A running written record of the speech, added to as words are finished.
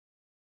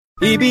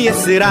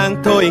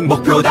EBS랑 토익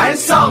목표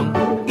달성!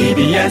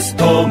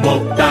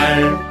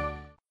 EBS토목달.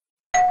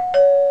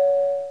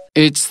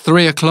 It's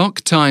 3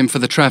 o'clock, time for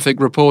the traffic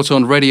report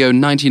on Radio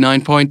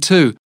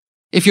 99.2.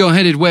 If you're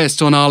headed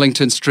west on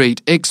Arlington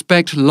Street,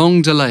 expect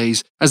long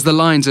delays as the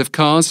lines of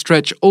cars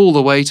stretch all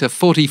the way to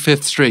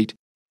 45th Street.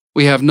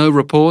 We have no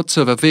reports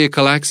of a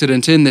vehicle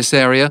accident in this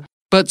area,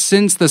 but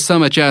since the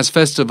Summer Jazz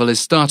Festival is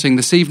starting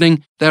this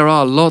evening, there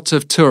are lots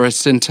of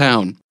tourists in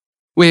town.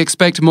 We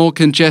expect more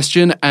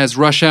congestion as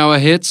rush hour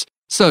hits,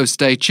 so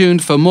stay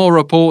tuned for more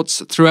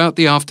reports throughout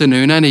the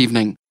afternoon and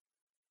evening.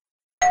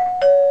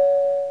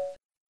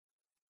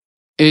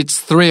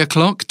 It's 3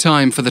 o'clock,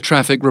 time for the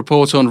traffic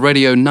report on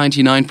Radio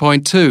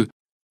 99.2.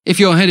 If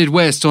you're headed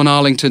west on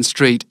Arlington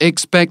Street,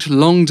 expect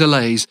long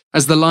delays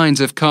as the lines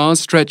of cars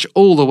stretch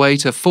all the way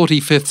to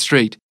 45th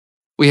Street.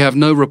 We have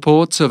no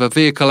reports of a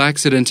vehicle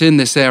accident in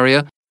this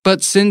area,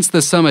 but since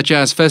the Summer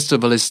Jazz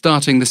Festival is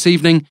starting this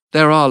evening,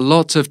 there are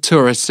lots of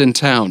tourists in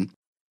town.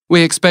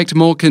 We expect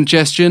more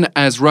congestion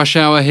as rush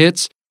hour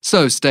hits,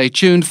 so stay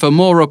tuned for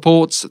more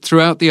reports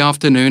throughout the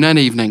afternoon and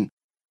evening.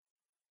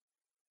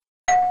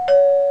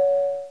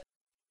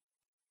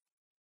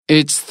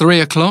 It's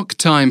 3 o'clock,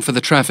 time for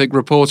the traffic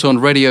report on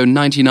Radio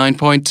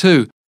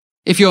 99.2.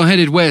 If you're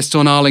headed west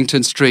on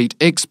Arlington Street,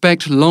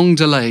 expect long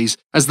delays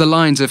as the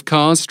lines of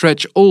cars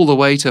stretch all the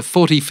way to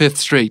 45th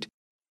Street.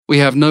 We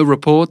have no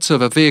reports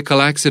of a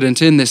vehicle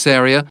accident in this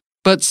area,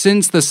 but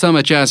since the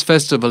Summer Jazz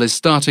Festival is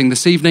starting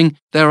this evening,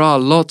 there are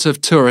lots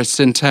of tourists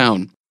in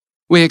town.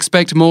 We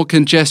expect more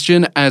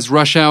congestion as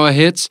rush hour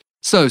hits,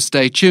 so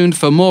stay tuned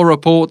for more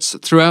reports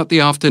throughout the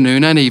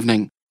afternoon and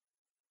evening.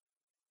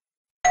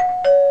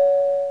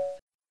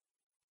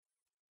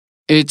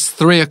 It's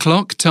 3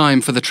 o'clock,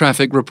 time for the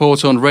traffic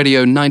report on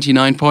Radio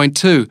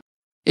 99.2.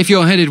 If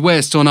you're headed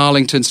west on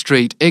Arlington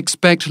Street,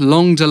 expect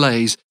long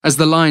delays as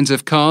the lines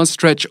of cars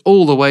stretch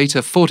all the way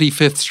to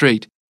 45th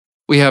Street.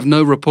 We have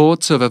no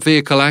reports of a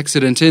vehicle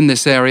accident in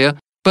this area,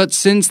 but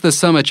since the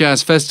Summer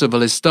Jazz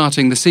Festival is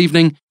starting this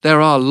evening, there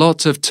are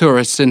lots of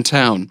tourists in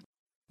town.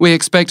 We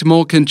expect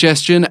more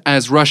congestion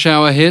as rush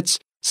hour hits,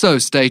 so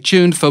stay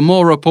tuned for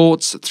more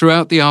reports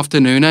throughout the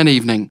afternoon and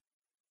evening.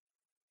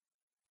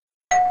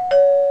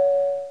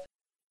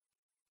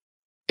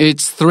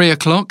 It's 3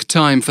 o'clock,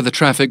 time for the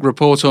traffic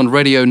report on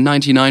Radio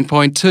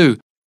 99.2.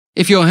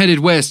 If you're headed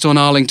west on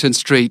Arlington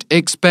Street,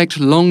 expect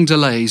long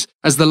delays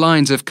as the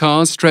lines of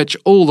cars stretch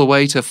all the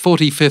way to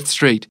 45th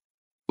Street.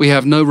 We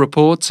have no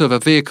reports of a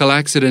vehicle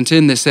accident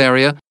in this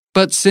area,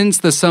 but since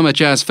the Summer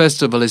Jazz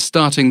Festival is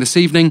starting this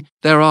evening,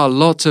 there are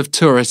lots of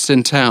tourists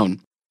in town.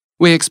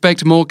 We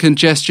expect more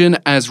congestion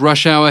as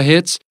rush hour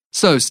hits,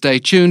 so stay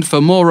tuned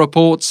for more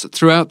reports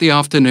throughout the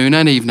afternoon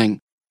and evening.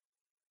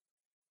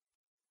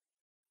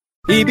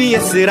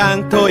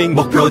 EBS랑 토익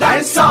목표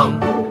달성!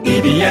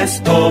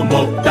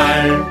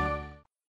 EBS토목달.